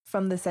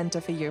From the Center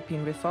for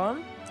European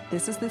Reform,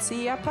 this is the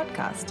CER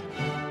podcast.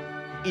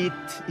 It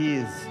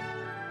is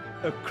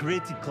a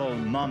critical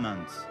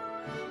moment.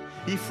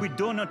 If we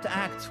do not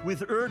act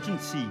with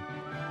urgency,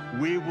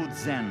 we would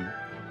then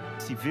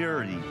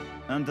severely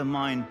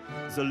undermine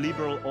the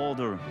liberal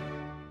order.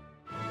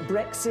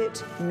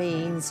 Brexit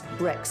means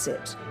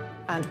Brexit,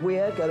 and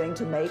we're going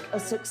to make a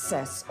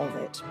success of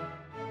it.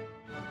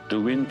 The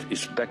wind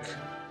is back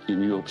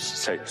in Europe's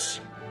sails.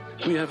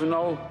 We have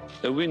now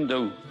a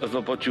window of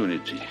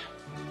opportunity,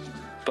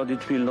 but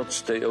it will not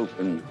stay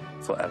open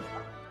forever.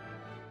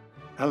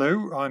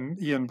 Hello, I'm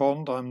Ian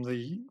Bond. I'm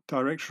the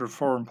Director of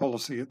Foreign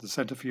Policy at the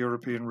Centre for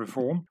European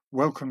Reform.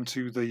 Welcome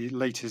to the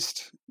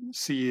latest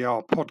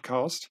CER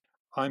podcast.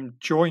 I'm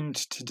joined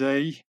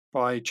today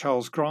by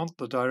Charles Grant,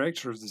 the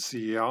Director of the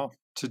CER,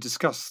 to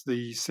discuss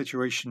the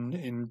situation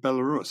in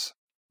Belarus.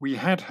 We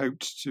had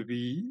hoped to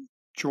be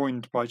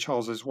joined by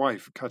Charles's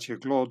wife, Katya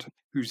Glod,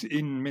 who's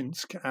in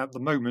Minsk at the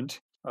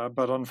moment,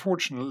 but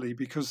unfortunately,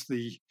 because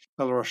the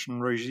Belarusian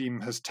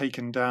regime has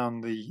taken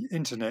down the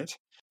internet,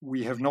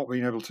 we have not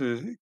been able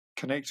to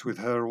connect with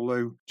her,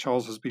 although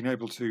Charles has been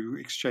able to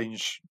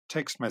exchange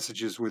text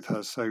messages with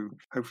her, so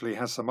hopefully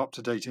has some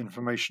up-to-date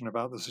information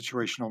about the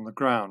situation on the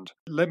ground.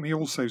 Let me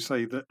also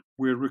say that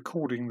we're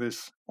recording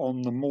this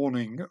on the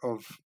morning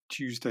of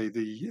Tuesday,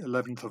 the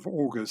 11th of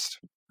August,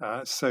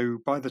 so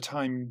by the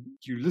time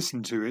you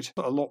listen to it,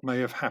 a lot may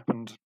have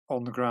happened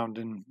on the ground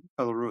in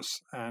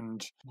Belarus,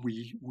 and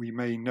we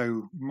may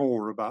know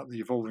more about the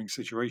evolving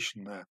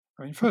situation there.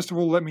 First of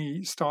all, let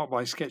me start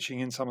by sketching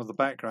in some of the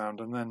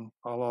background, and then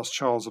I'll ask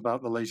Charles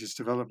about the latest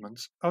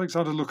developments.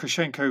 Alexander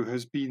Lukashenko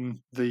has been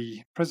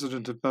the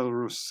president of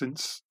Belarus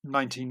since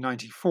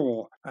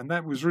 1994, and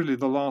that was really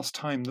the last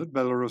time that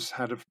Belarus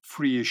had a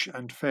free-ish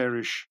and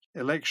fairish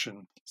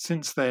election.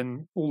 Since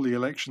then, all the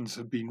elections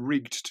have been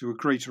rigged to a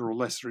greater or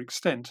lesser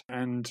extent,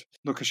 and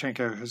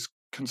Lukashenko has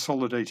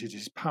consolidated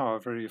his power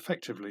very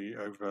effectively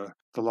over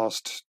the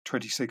last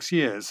 26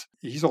 years.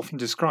 He's often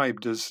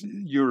described as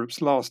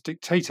Europe's last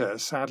dictator.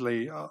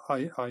 Sadly,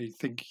 I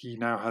think he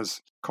now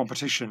has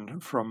competition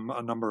from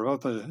a number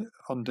of other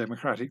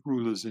undemocratic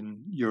rulers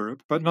in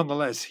Europe, but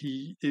nonetheless,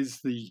 he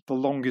is the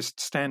longest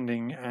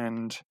standing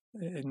and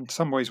in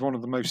some ways one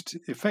of the most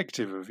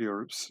effective of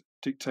Europe's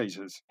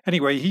dictators.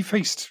 Anyway, he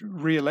faced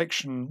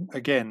re-election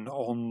again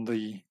on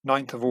the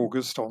 9th of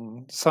August,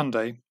 on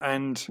Sunday,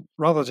 and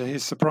rather to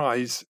his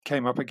surprise,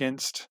 came up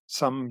against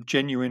some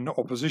genuine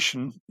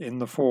opposition in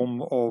the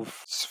form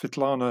of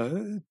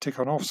Svetlana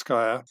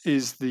Tikhanovskaya,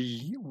 is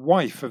the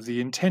wife of the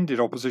intended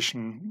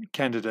opposition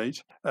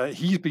candidate.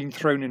 He's been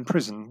thrown in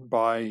prison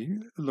by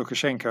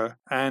Lukashenko,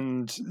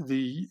 and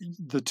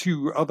the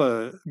two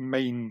other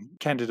main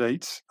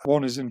candidates,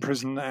 one is in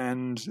prison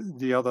and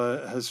the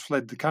other has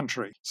fled the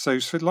country. So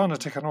Svetlana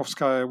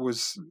Tikhanovskaya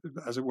was,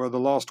 as it were, the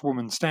last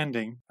woman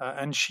standing,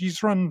 and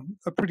she's run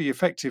a pretty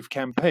effective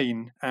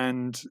campaign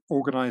and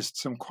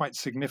organised some quite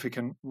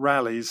significant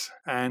rallies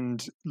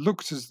and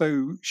looked as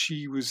though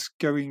she was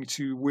going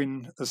to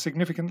win a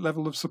significant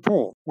level of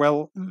support.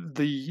 Well,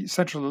 the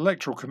Central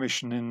Electoral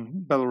Commission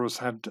in Belarus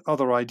had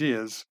other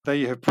ideas.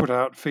 They have put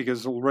out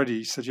figures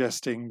already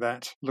suggesting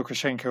that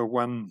Lukashenko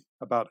won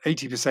about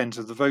 80%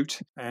 of the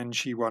vote, and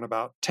she won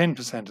about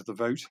 10% of the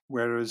vote,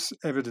 whereas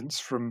evidence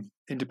from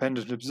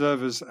independent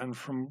observers and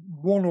from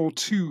one or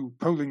two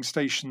polling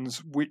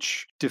stations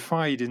which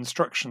defied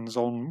instructions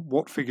on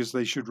what figures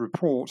they should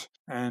report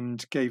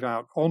and gave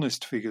out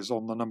honest figures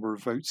on the number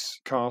of votes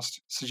cast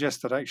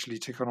suggest that actually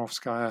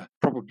Tikhanovskaya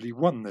probably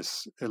won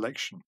this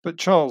election. But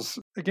Charles,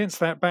 against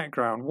that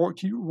background,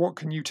 what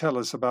can you tell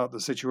us about the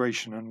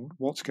situation and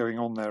what's going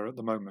on there at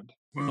the moment?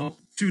 Well,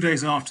 2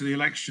 days after the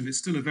election, it's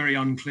still a very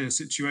unclear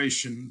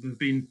situation. There have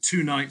been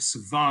 2 nights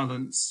of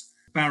violence,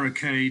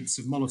 barricades,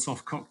 of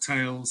Molotov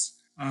cocktails.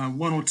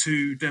 1 or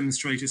 2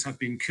 demonstrators have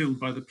been killed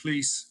by the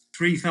police.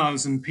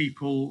 3,000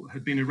 people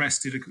had been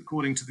arrested,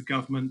 according to the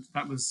government.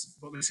 That was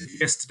what they said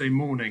yesterday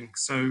morning.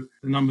 So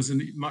the numbers are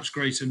much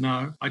greater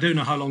now. I don't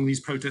know how long these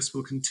protests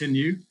will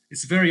continue.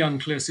 It's a very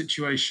unclear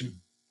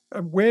situation.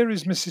 Where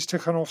is Mrs.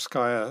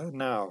 Tikhanovskaya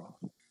now?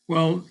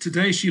 Well,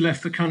 today she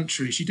left the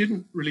country. She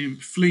didn't really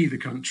flee the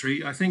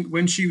country. I think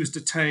when she was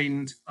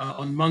detained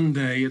on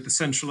Monday at the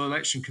Central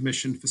Election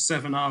Commission for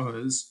 7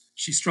 hours,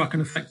 she struck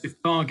an effective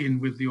bargain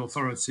with the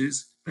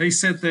authorities. They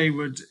said they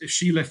would, if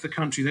she left the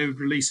country, they would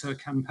release her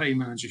campaign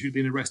manager who'd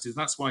been arrested.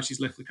 That's why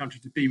she's left the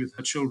country, to be with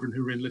her children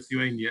who are in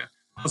Lithuania.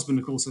 Her husband,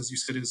 of course, as you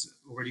said,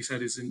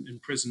 is in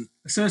prison.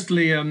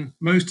 Certainly,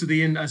 most of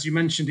as you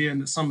mentioned, Ian,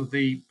 that some of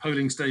the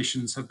polling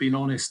stations have been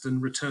honest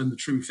and returned the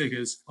true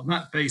figures. On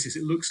that basis,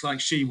 it looks like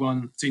she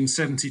won between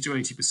 70 to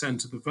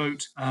 80% of the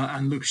vote,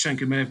 and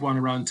Lukashenko may have won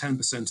around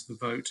 10% of the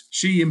vote.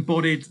 She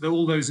embodied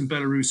all those in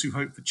Belarus who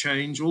hoped for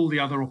change, all the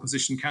other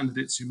opposition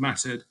candidates who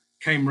mattered.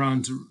 came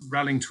round to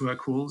rallying to her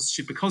cause.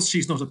 Because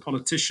she's not a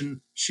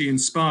politician, she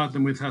inspired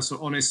them with her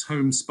sort of honest,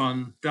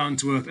 homespun,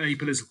 down-to-earth,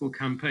 apolitical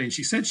campaign.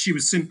 She said she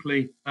would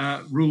simply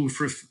rule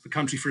for the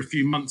country for a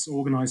few months,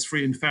 organise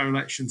free and fair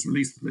elections,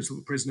 release the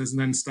political prisoners, and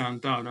then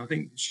stand down. I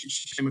think she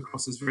came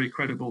across as very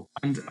credible.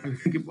 And I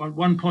think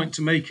one point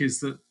to make is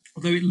that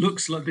although it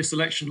looks like this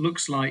election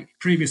looks like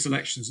previous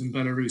elections in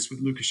Belarus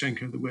with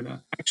Lukashenko the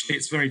winner, actually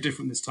it's very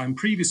different this time.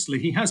 Previously,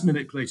 he has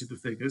manipulated the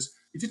figures.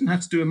 He didn't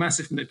have to do a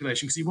massive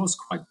manipulation because he was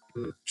quite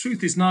good.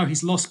 Truth is now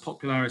he's lost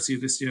popularity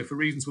this year for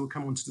reasons we'll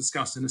come on to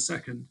discuss in a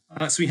second.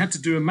 So he had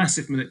to do a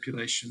massive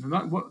manipulation.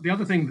 And the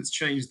other thing that's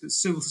changed is that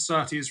civil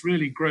society has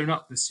really grown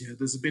up this year.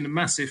 There's been a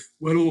massive,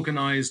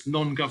 well-organised,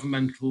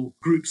 non-governmental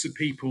groups of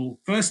people,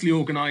 firstly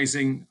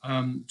organising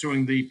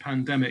during the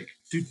pandemic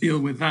to deal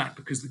with that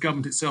because the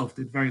government itself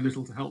did very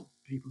little to help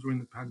people during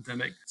the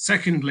pandemic.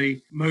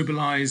 Secondly,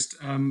 mobilised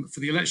for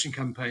the election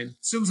campaign.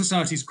 Civil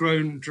society's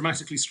grown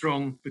dramatically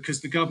strong because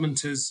the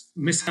government has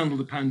mishandled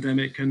the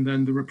pandemic, and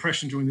then the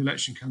repression during the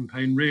election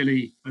campaign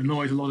really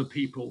annoyed a lot of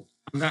people.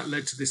 And that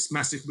led to this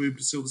massive move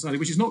to civil society,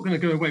 which is not going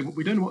to go away.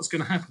 We don't know what's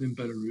going to happen in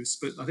Belarus,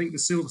 but I think the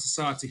civil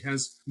society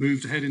has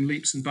moved ahead in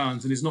leaps and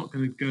bounds and is not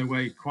going to go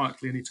away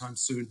quietly anytime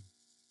soon.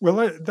 Well,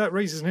 that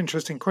raises an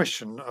interesting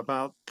question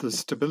about the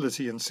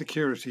stability and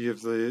security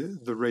of the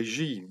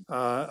regime.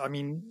 I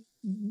mean,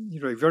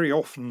 very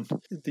often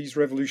these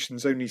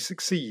revolutions only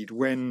succeed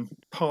when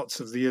parts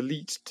of the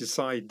elite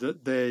decide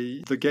that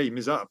the game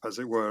is up, as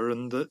it were,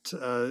 and that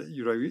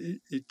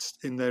it's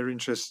in their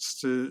interests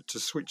to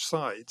switch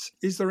sides.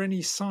 Is there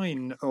any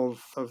sign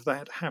of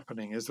that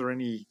happening? Is there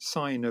any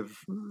sign of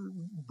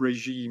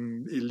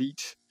regime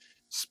elite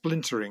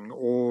splintering,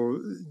 or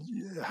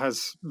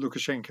has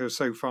Lukashenko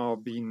so far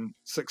been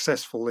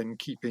successful in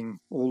keeping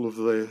all of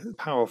the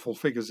powerful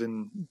figures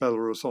in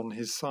Belarus on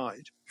his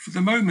side? For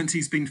the moment,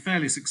 he's been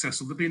fairly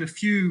successful. There have been a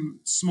few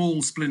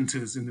small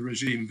splinters in the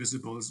regime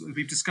visible. As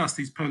we've discussed,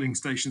 these polling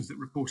stations that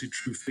reported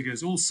true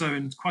figures. Also,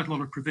 in quite a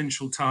lot of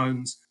provincial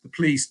towns, the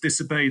police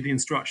disobeyed the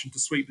instruction to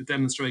sweep the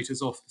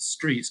demonstrators off the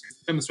streets.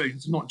 The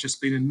demonstrations have not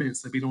just been in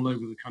Minsk, they've been all over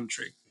the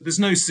country. There's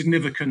no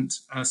significant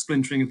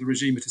splintering of the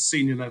regime at a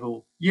senior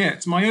level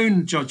yet. My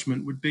own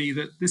judgment would be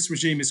that this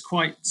regime is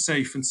quite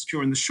safe and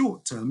secure in the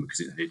short term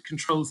because it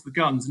controls the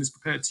guns and is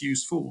prepared to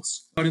use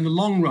force. But in the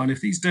long run,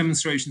 if these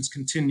demonstrations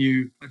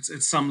continue at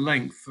some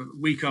length,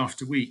 week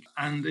after week,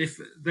 and if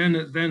then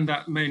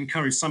that may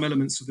encourage some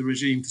elements of the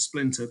regime to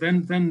splinter,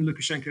 then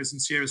Lukashenko is in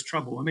serious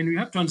trouble. I mean, we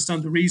have to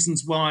understand the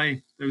reasons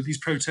why these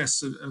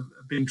protests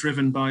have been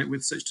driven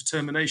with such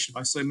determination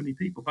by so many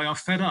people. They are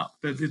fed up.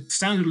 The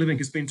standard of living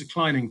has been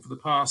declining for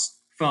the past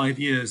 5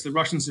 years. The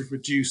Russians have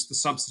reduced the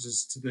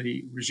subsidies to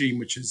the regime,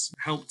 which has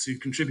helped to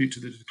contribute to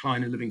the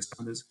decline in living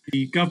standards.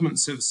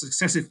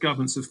 Successive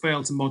governments have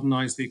failed to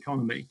modernise the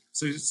economy.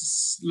 So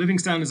living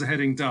standards are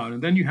heading down.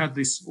 And then you had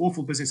this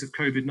awful business of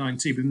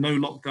COVID-19 with no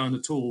lockdown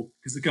at all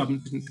because the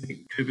government didn't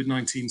take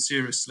COVID-19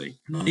 seriously.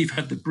 And you've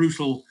had the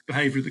brutal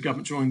behaviour of the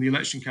government during the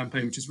election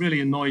campaign, which has really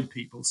annoyed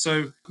people.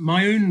 So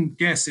my own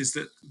guess is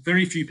that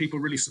very few people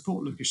really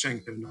support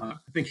Lukashenko now.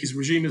 I think his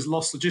regime has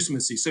lost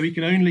legitimacy. So he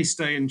can only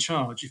stay in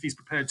charge if he's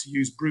prepared to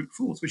use brute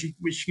force, which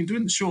he can do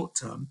in the short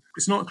term.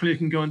 It's not clear he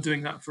can go on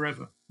doing that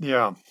forever.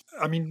 Yeah,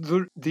 I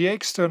mean, the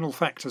external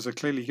factors are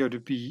clearly going to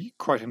be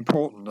quite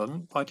important,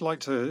 and I'd like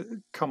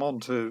to come on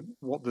to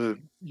what the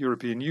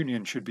European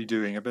Union should be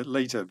doing a bit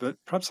later, but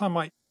perhaps I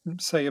might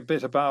say a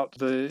bit about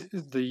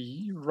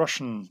the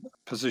Russian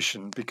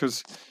position,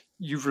 because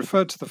you've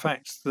referred to the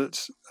fact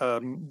that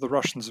the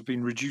Russians have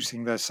been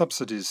reducing their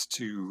subsidies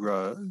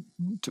to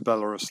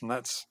Belarus, and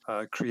that's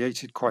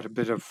created quite a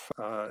bit of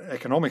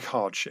economic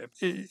hardship.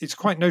 It's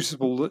quite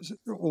noticeable that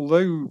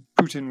although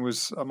Putin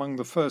was among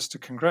the first to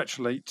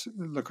congratulate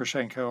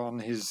Lukashenko on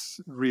his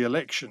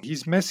re-election,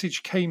 his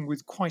message came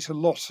with quite a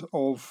lot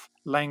of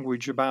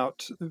language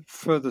about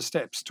further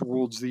steps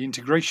towards the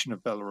integration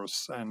of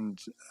Belarus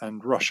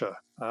and Russia.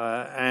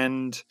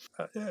 And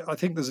I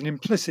think there's an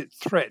implicit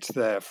threat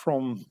there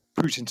from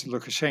Putin to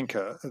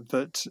Lukashenko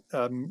that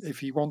if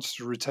he wants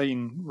to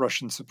retain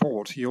Russian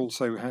support, he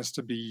also has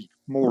to be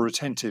more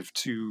attentive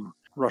to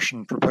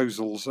Russian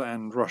proposals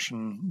and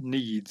Russian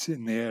needs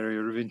in the area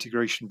of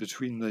integration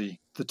between the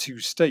two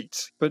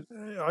states. But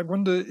I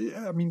wonder,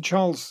 I mean,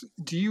 Charles,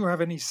 do you have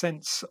any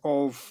sense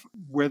of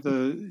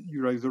whether,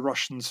 the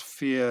Russians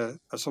fear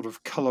a sort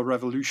of colour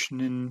revolution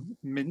in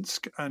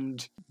Minsk,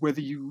 and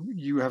whether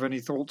you have any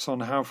thoughts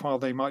on how far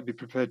they might be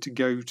prepared to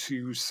go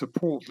to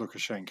support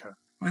Lukashenko?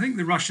 I think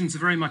the Russians are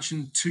very much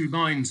in two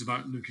minds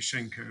about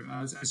Lukashenko.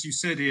 As you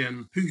said,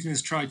 Ian, Putin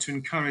has tried to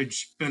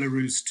encourage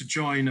Belarus to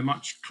join a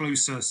much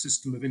closer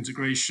system of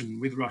integration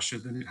with Russia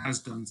than it has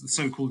done, the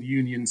so-called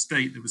Union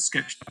State that was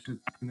sketched out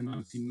in the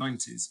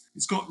 1990s.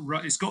 It's got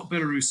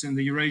Belarus in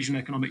the Eurasian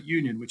Economic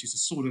Union, which is a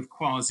sort of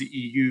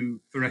quasi-EU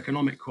for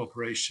economic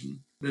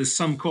cooperation. There's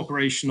some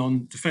cooperation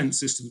on defense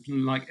systems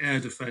like air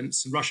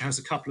defense, and Russia has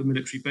a couple of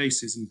military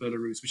bases in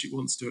Belarus which it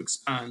wants to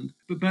expand.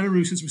 But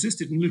Belarus has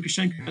resisted, and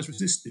Lukashenko has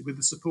resisted with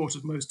the support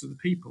of most of the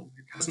people.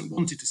 It hasn't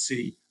wanted to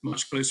see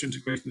much closer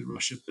integration with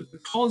Russia. But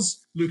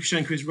because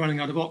Lukashenko is running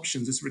out of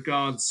options as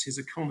regards his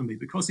economy,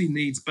 because he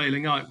needs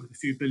bailing out with a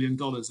few $1 billion at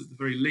the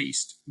very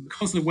least,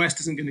 because the West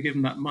isn't going to give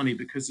him that money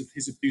because of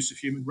his abuse of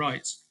human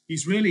rights,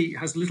 he's really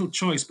has little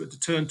choice but to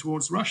turn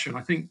towards Russia. And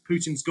I think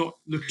Putin's got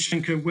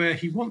Lukashenko where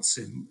he wants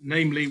him,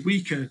 namely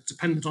weaker,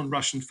 dependent on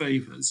Russian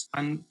favours,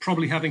 and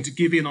probably having to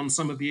give in on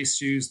some of the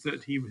issues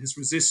that he has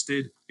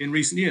resisted in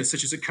recent years,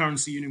 such as a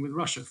currency union with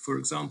Russia, for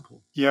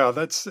example. Yeah,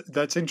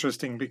 that's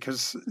interesting,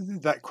 because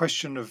that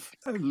question of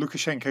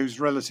Lukashenko's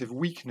relative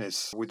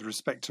weakness with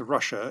respect to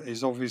Russia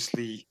is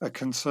obviously a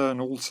concern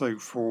also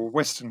for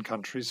Western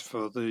countries,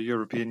 for the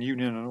European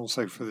Union, and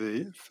also for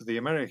the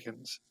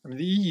Americans. I mean,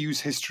 the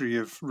EU's history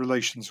of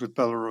relations with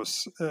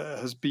Belarus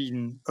has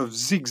been of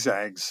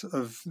zigzags,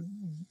 of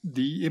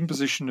the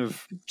imposition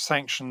of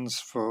sanctions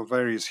for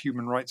various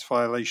human rights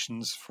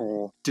violations,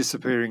 for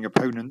disappearing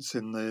opponents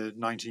in the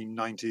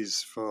 1990s,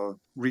 for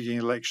rigging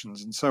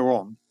elections and so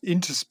on,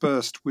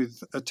 interspersed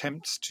with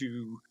attempts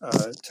to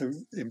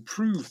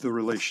improve the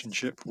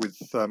relationship with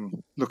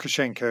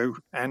Lukashenko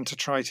and to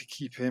try to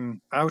keep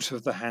him out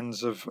of the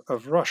hands of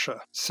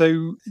Russia.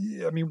 So,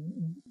 I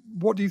mean,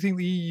 what do you think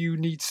the EU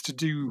needs to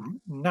do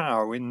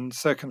now in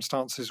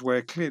circumstances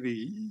where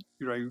clearly,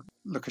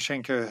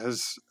 Lukashenko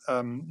has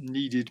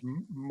needed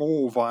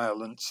more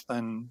violence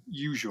than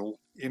usual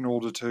in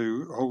order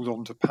to hold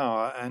on to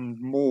power,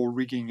 and more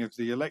rigging of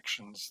the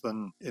elections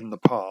than in the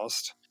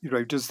past?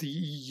 Does the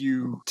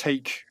EU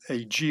take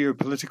a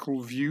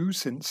geopolitical view,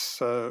 since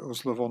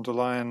Ursula von der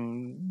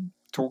Leyen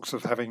talks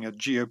of having a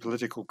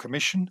geopolitical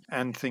commission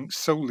and thinks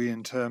solely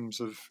in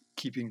terms of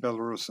keeping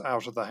Belarus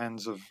out of the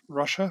hands of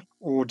Russia?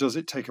 Or does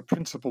it take a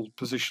principled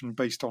position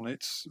based on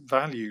its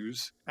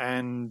values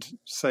and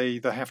say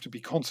there have to be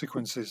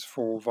consequences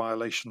for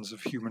violations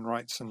of human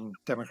rights and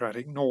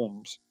democratic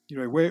norms?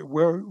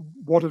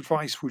 What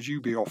advice would you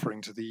be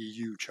offering to the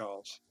EU,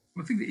 Charles?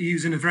 I think the EU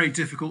is in a very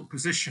difficult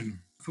position.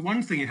 For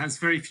one thing, it has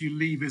very few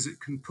levers it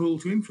can pull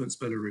to influence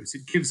Belarus.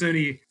 It gives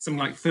only something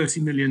like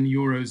 30 million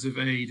euros of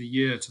aid a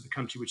year to the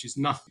country, which is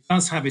nothing. It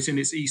does have it in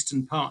its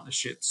Eastern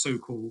Partnership,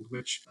 so-called,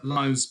 which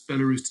allows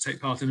Belarus to take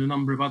part in a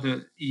number of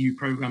other EU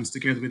programs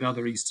together with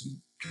other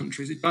Eastern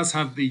countries. It does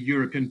have the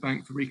European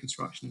Bank for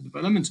Reconstruction and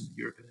Development and the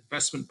European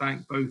Investment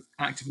Bank, both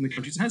active in the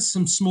country. It has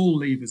some small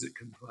levers it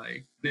can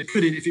play. And it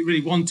could, if it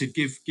really wanted,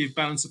 give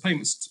balance of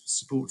payments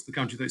support to the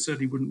country. They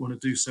certainly wouldn't want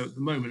to do so at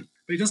the moment.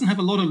 But it doesn't have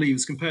a lot of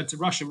levers compared to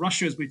Russia.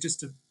 Russia, as we just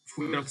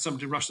before we get off the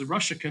subject of Russia,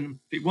 Russia can,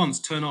 if it wants,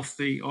 turn off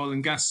the oil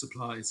and gas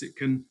supplies. It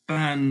can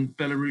ban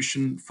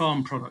Belarusian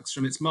farm products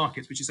from its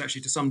markets, which is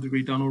actually to some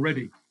degree done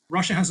already.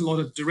 Russia has a lot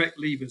of direct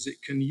levers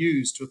it can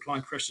use to apply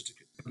pressure to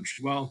the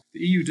country, while the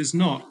EU does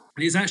not.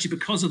 And it's actually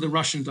because of the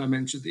Russian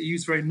dimension that the EU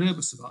is very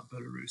nervous about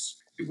Belarus.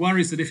 It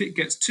worries that if it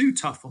gets too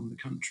tough on the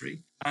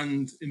country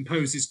and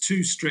imposes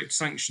too strict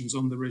sanctions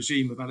on the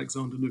regime of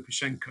Alexander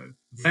Lukashenko,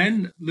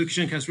 then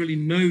Lukashenko has really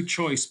no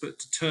choice but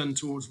to turn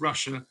towards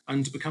Russia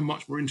and to become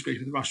much more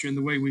integrated with Russia in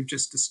the way we've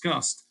just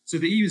discussed. So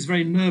the EU is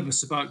very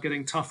nervous about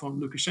getting tough on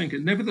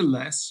Lukashenko.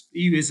 Nevertheless, the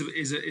EU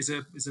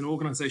is an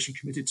organisation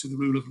committed to the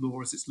rule of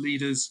law, as its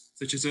leaders,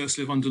 such as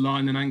Ursula von der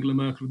Leyen and Angela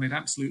Merkel, made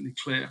absolutely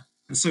clear.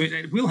 And so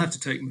it will have to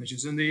take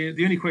measures. And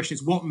the only question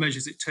is what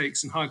measures it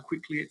takes and how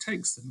quickly it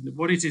takes them. And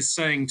what it is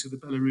saying to the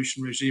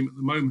Belarusian regime at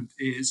the moment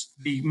is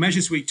the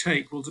measures we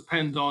take will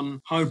depend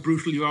on how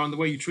brutal you are and the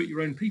way you treat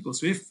your own people.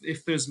 So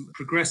if there's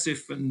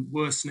progressive and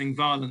worsening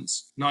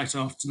violence night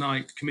after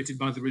night committed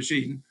by the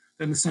regime,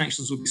 then the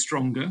sanctions will be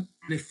stronger. And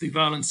if the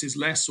violence is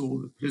less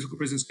or the political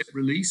prisoners get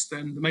released,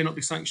 then there may not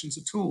be sanctions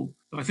at all.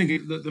 But I think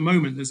at the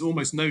moment, there's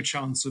almost no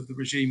chance of the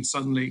regime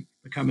suddenly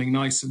becoming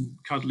nice and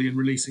cuddly and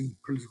releasing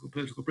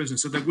political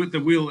prisoners. So there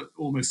will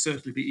almost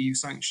certainly be EU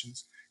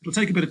sanctions. It'll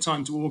take a bit of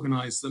time to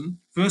organise them.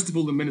 First of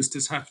all, the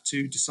ministers have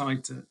to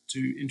decide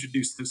to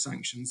introduce those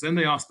sanctions. Then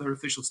they ask their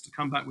officials to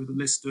come back with a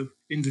list of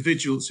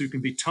individuals who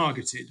can be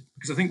targeted.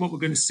 Because I think what we're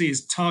going to see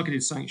is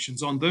targeted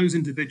sanctions on those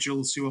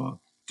individuals who are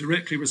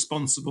directly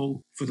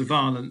responsible for the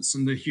violence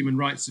and the human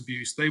rights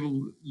abuse. They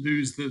will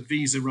lose the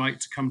visa right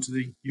to come to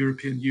the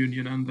European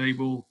Union, and they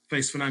will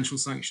face financial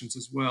sanctions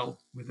as well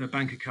with their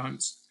bank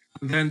accounts.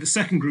 And then the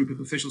second group of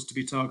officials to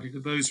be targeted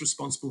are those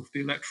responsible for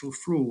the electoral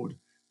fraud,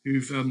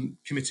 who've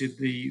committed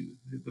the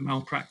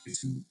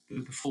malpractice and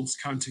the false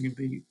counting of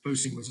the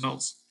voting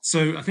results.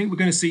 So I think we're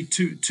going to see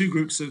two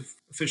groups of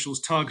officials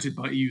targeted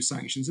by EU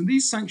sanctions. And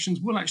these sanctions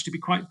will actually be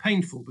quite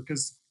painful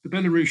because the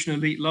Belarusian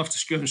elite love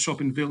to go and shop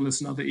in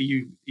Vilnius and other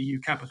EU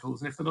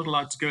capitals. And if they're not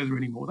allowed to go there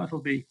anymore,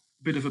 that'll be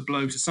a bit of a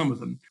blow to some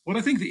of them. What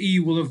I think the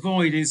EU will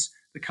avoid is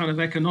the kind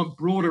of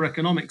broader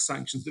economic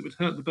sanctions that would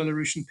hurt the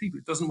Belarusian people.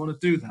 It doesn't want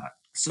to do that.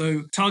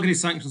 So targeted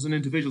sanctions on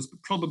individuals,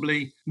 but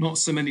probably not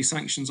so many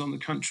sanctions on the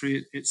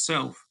country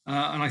itself.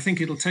 And I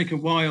think it'll take a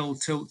while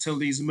till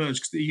these emerge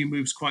because the EU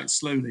moves quite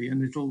slowly,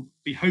 and it'll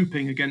be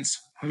hoping against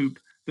hope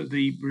that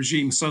the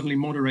regime suddenly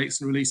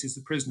moderates and releases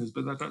the prisoners,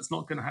 but that's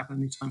not going to happen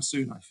anytime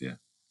soon, I fear.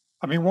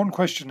 I mean, one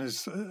question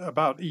is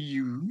about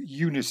EU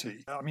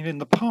unity. I mean, in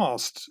the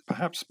past,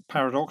 perhaps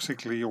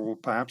paradoxically or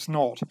perhaps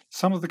not,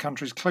 some of the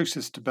countries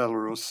closest to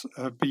Belarus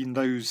have been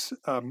those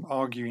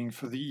arguing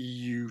for the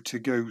EU to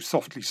go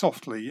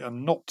softly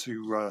and not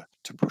to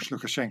push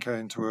Lukashenko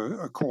into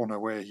a corner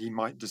where he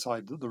might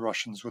decide that the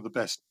Russians were the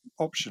best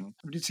option.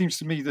 I mean, it seems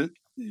to me that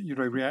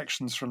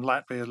reactions from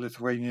Latvia,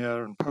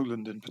 Lithuania, and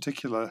Poland in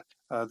particular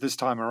this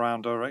time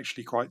around are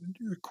actually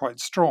quite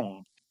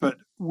strong. But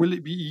will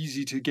it be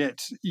easy to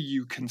get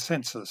EU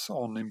consensus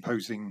on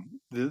imposing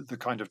the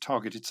kind of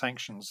targeted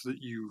sanctions that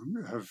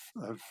you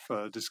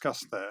have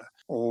discussed there,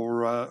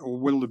 or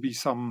will there be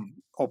some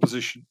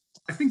opposition?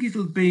 I think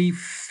it'll be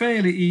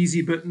fairly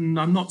easy, but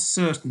I'm not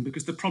certain,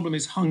 because the problem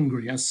is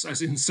Hungary,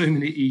 as in so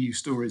many EU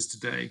stories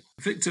today.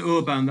 Viktor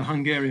Orban, the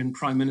Hungarian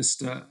Prime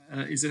Minister,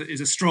 is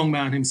a strong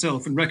man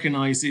himself and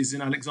recognises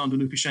in Alexander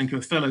Lukashenko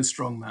a fellow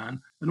strong man.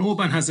 And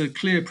Orban has a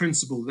clear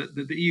principle that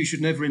the EU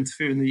should never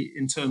interfere in the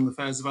internal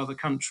affairs of other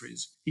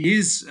countries. He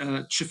is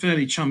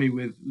fairly chummy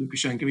with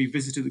Lukashenko. He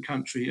visited the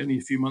country only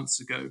a few months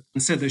ago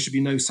and said there should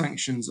be no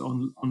sanctions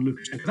on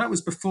Lukashenko. That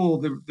was before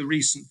the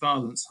recent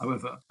violence,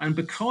 however. And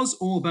because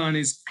Orban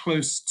is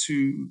close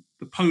to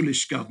the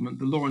Polish government,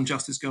 the Law and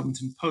Justice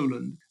government in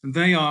Poland, and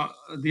they are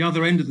at the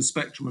other end of the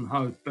spectrum on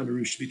how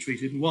Belarus should be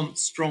treated and want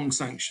strong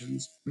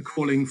sanctions, and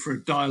calling for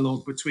a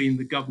dialogue between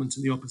the government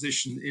and the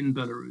opposition in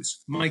Belarus.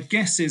 My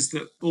guess is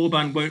that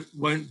Orban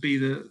won't be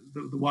the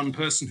one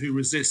person who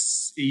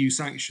resists EU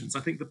sanctions. I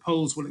think the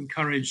Poles will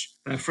encourage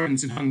their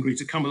friends in Hungary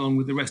to come along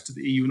with the rest of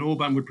the EU, and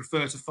Orban would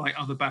prefer to fight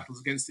other battles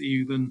against the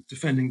EU than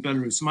defending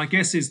Belarus. So my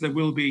guess is there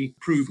will be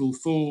approval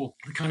for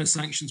the kind of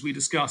sanctions we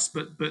discussed,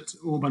 but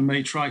Orban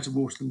may try to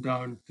water them down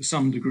to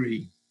some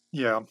degree.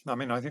 Yeah, I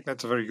mean, I think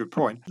that's a very good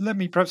point. Let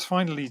me perhaps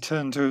finally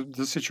turn to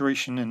the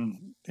situation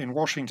in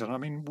Washington. I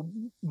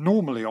mean,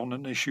 normally on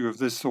an issue of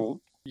this sort,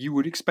 you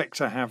would expect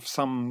to have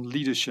some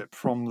leadership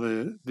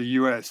from the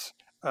US.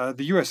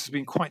 The US has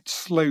been quite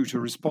slow to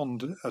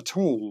respond at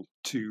all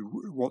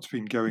to what's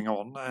been going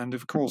on. And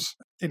of course,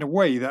 in a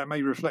way, that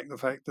may reflect the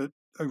fact that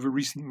over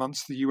recent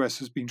months, the US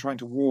has been trying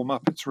to warm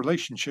up its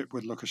relationship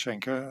with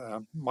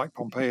Lukashenko. Mike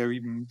Pompeo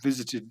even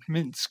visited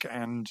Minsk,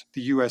 and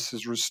the US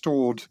has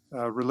restored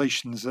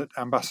relations at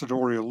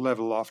ambassadorial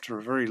level after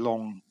a very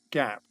long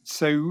gap.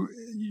 So,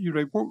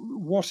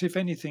 what, if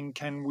anything,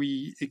 can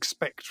we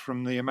expect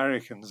from the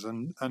Americans?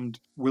 And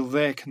will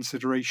their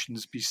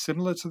considerations be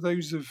similar to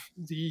those of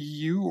the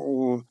EU,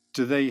 or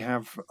do they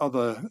have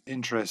other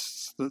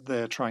interests that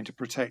they're trying to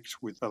protect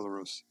with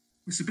Belarus?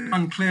 It's a bit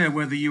unclear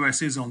where the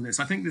US is on this.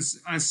 I think this,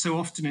 as so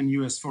often in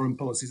US foreign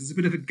policies, there's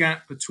a bit of a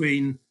gap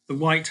between the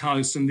White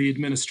House and the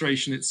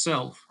administration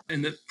itself.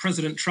 And that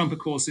President Trump, of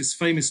course, is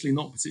famously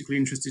not particularly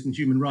interested in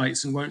human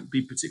rights and won't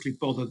be particularly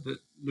bothered that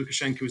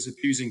Lukashenko is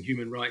abusing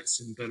human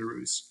rights in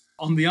Belarus.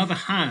 On the other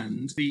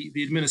hand, the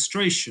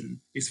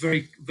administration is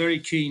very, very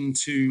keen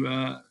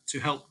to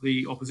help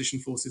the opposition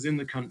forces in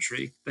the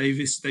country.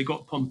 They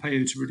got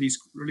Pompeo to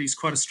release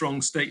quite a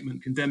strong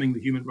statement condemning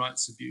the human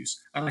rights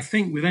abuse. And I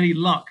think with any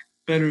luck,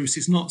 Belarus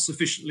is not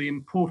sufficiently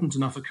important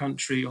enough a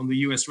country on the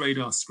US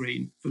radar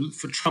screen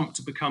for Trump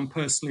to become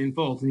personally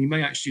involved. And he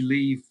may actually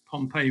leave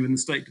Pompeo in the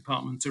State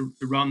Department to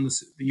run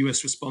the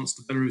US response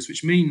to Belarus,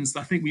 which means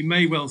I think we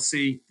may well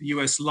see the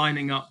US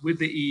lining up with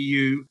the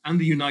EU and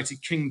the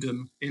United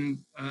Kingdom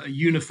in a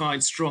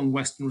unified, strong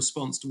Western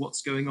response to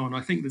what's going on.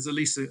 I think there's at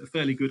least a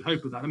fairly good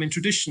hope of that. I mean,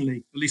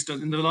 traditionally, at least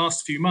in the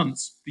last few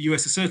months, the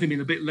US has certainly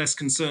been a bit less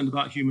concerned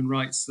about human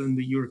rights than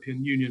the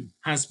European Union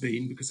has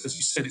been, because, as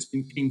you said, it's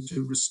been keen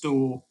to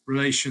restore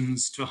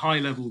relations to a high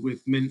level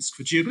with Minsk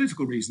for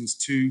geopolitical reasons,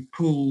 to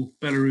pull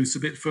Belarus a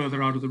bit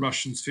further out of the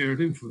Russian sphere of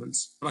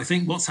influence. But I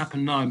think what's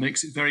happened now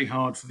makes it very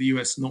hard for the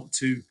US not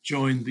to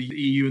join the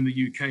EU and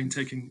the UK in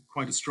taking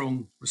quite a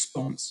strong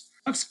response.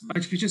 Perhaps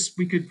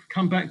we could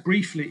come back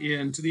briefly,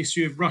 Ian, to the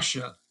issue of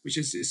Russia, which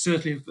is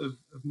certainly of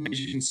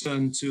major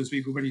concern to, as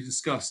we've already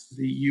discussed,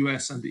 the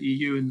US and the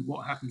EU and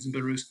what happens in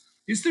Belarus.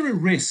 Is there a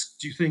risk,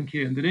 do you think,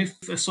 Ian, that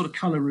if a sort of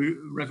colour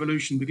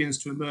revolution begins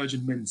to emerge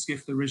in Minsk,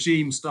 if the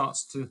regime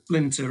starts to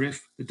splinter,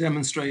 if the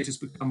demonstrators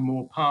become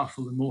more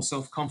powerful and more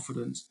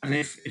self-confident, and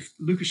if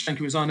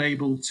Lukashenko is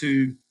unable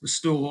to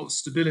restore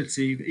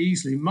stability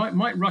easily,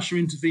 might Russia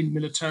intervene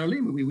militarily?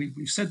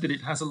 We've said that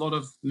it has a lot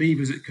of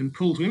levers it can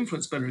pull to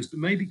influence Belarus, but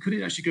maybe could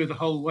it actually go the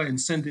whole way and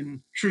send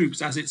in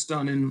troops, as it's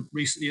done in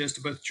recent years,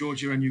 to both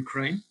Georgia and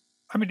Ukraine?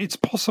 I mean, it's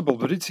possible,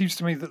 but it seems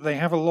to me that they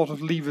have a lot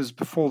of levers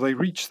before they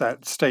reach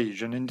that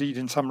stage. And indeed,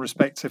 in some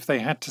respects, if they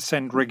had to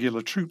send regular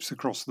troops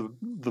across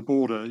the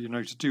border,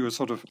 to do a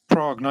sort of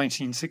Prague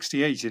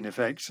 1968, in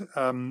effect,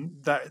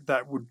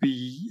 that would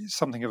be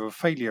something of a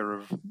failure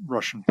of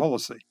Russian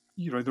policy.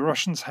 the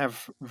Russians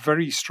have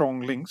very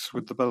strong links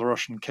with the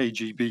Belarusian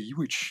KGB,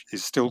 which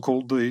is still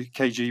called the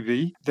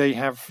KGB. They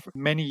have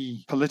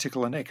many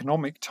political and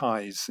economic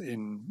ties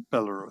in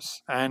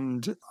Belarus.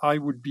 And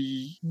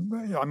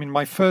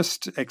my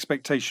first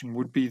expectation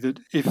would be that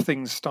if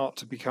things start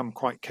to become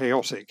quite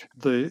chaotic,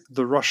 the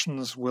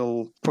Russians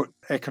will put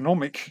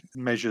economic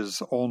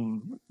measures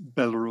on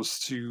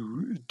Belarus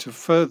to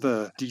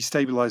further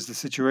destabilize the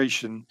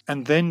situation,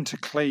 and then to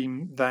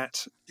claim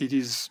that it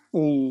is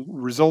all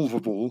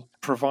resolvable,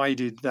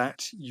 provided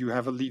that you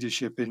have a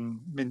leadership in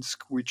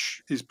Minsk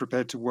which is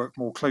prepared to work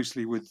more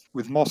closely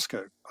with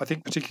Moscow. I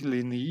think particularly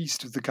in the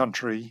east of the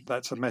country,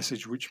 that's a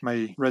message which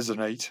may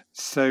resonate.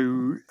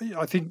 So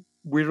I think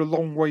we're a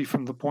long way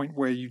from the point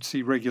where you'd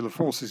see regular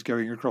forces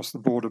going across the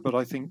border, but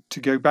I think, to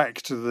go back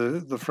to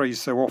the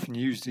phrase so often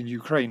used in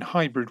Ukraine,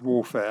 hybrid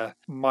warfare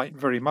might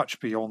very much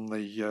be on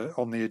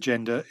the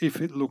agenda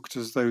if it looked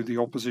as though the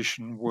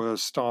opposition were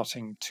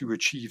starting to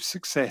achieve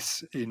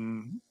success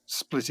in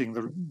splitting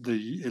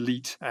the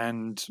elite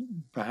and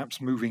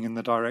perhaps moving in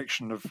the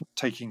direction of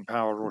taking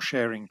power or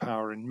sharing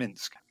power in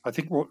Minsk. I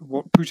think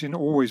what Putin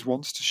always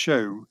wants to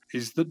show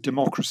is that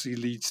democracy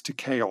leads to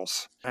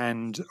chaos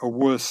and a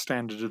worse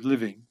standard of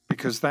living,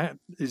 because that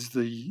is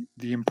the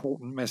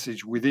important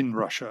message within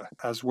Russia,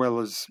 as well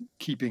as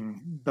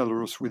keeping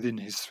Belarus within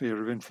his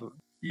sphere of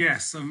influence.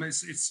 Yes,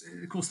 it's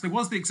of course there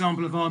was the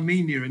example of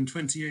Armenia in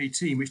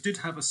 2018, which did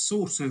have a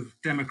sort of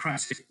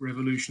democratic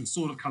revolution,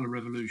 sort of colour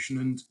revolution,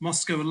 and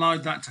Moscow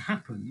allowed that to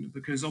happen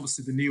because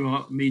obviously the new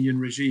Armenian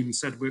regime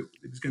said it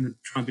was going to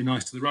try and be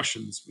nice to the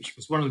Russians, which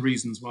was one of the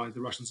reasons why the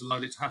Russians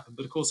allowed it to happen.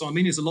 But of course,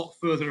 Armenia is a lot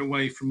further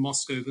away from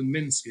Moscow than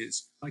Minsk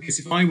is. I guess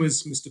if I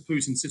was Mr.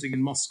 Putin sitting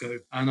in Moscow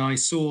and I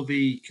saw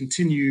the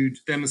continued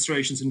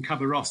demonstrations in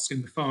Khabarovsk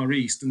in the Far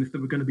East, and if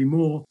there were going to be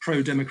more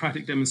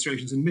pro-democratic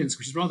demonstrations in Minsk,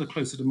 which is rather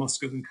closer to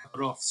Moscow than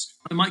Khabarovsk,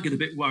 I might get a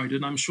bit worried.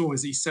 And I'm sure,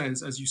 as he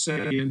says, as you say,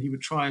 and he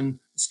would try and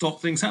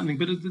stop things happening.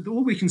 But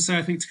all we can say,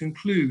 I think, to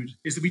conclude,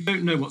 is that we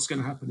don't know what's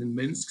going to happen in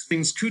Minsk.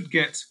 Things could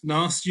get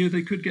nastier,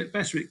 they could get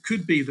better. It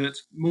could be that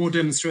more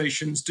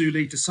demonstrations do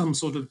lead to some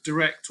sort of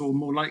direct, or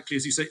more likely,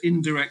 as you say,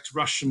 indirect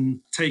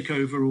Russian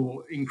takeover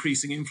or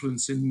increasing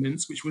influence in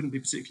Minsk, which wouldn't be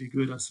particularly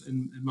good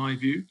in my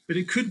view. But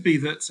it could be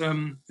that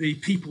the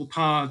people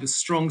power, the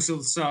strong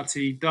civil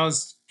society,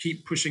 does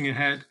keep pushing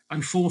ahead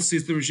and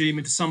forces the regime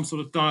into some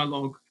sort of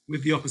dialogue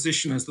with the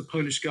opposition, as the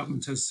Polish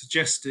government has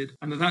suggested,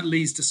 and that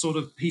leads to sort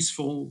of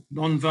peaceful,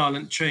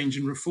 non-violent change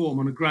and reform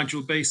on a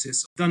gradual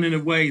basis, done in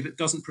a way that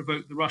doesn't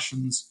provoke the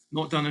Russians,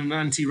 not done in an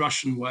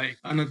anti-Russian way.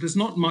 And there's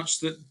not much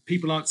that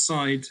people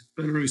outside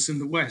Belarus in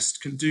the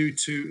West can do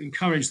to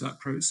encourage that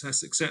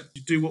process, except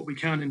to do what we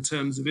can in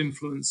terms of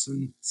influence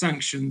and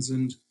sanctions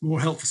and more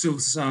help for civil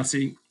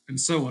society and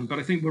so on. But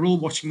I think we're all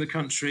watching the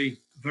country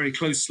very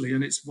closely,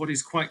 and what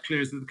is quite clear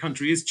is that the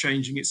country is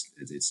changing. It's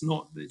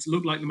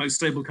looked like the most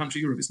stable country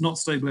in Europe. It's not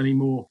stable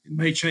anymore. It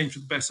may change for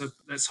the better.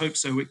 Let's hope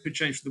so. It could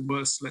change for the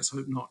worse. Let's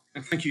hope not.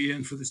 And thank you,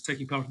 Ian, for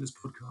taking part in this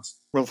podcast.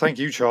 Well, thank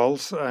you,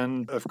 Charles.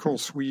 And of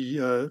course, we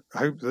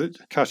hope that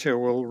Katya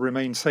will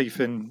remain safe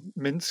in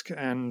Minsk,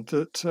 and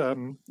that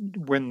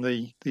when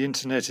the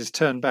internet is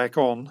turned back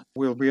on,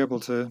 we'll be able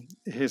to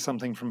hear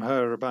something from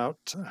her about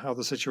how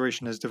the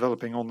situation is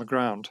developing on the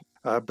ground.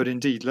 But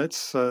indeed,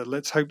 let's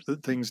hope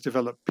that things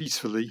develop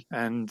peacefully,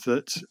 and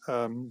that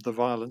the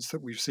violence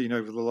that we've seen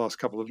over the last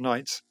couple of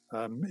nights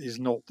is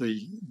not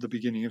the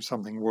beginning of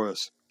something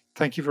worse.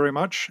 Thank you very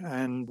much,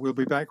 and we'll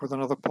be back with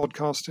another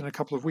podcast in a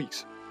couple of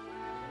weeks.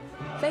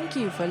 Thank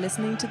you for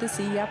listening to the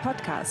CER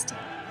podcast.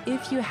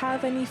 If you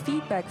have any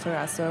feedback for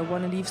us or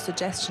want to leave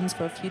suggestions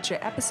for a future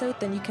episode,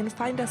 then you can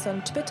find us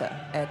on Twitter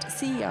at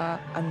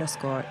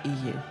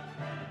CER_EU.